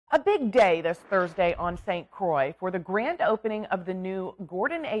A big day this Thursday on St. Croix for the grand opening of the new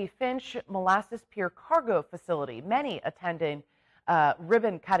Gordon A. Finch Molasses Pier cargo facility. Many attending a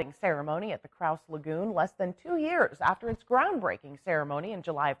ribbon-cutting ceremony at the Crouse Lagoon less than 2 years after its groundbreaking ceremony in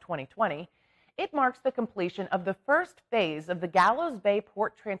July of 2020. It marks the completion of the first phase of the Gallows Bay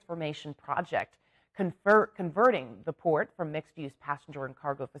Port Transformation Project, converting the port from mixed-use passenger and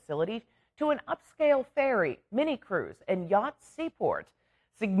cargo facility to an upscale ferry, mini-cruise, and yacht seaport.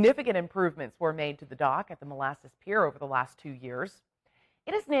 Significant improvements were made to the dock at the Molasses Pier over the last 2 years.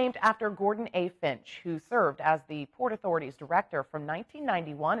 It is named after Gordon A. Finch, who served as the Port Authority's director from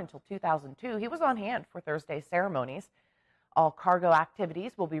 1991 until 2002. He was on hand for Thursday's ceremonies. All cargo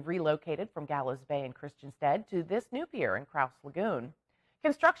activities will be relocated from Gallows Bay and Christiansted to this new pier in Crouse Lagoon.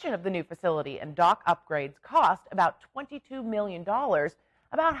 Construction of the new facility and dock upgrades cost about $22 million,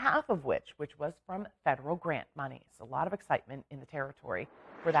 about half of which was from federal grant monies. A lot of excitement in the territory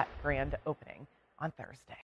for that grand opening on Thursday.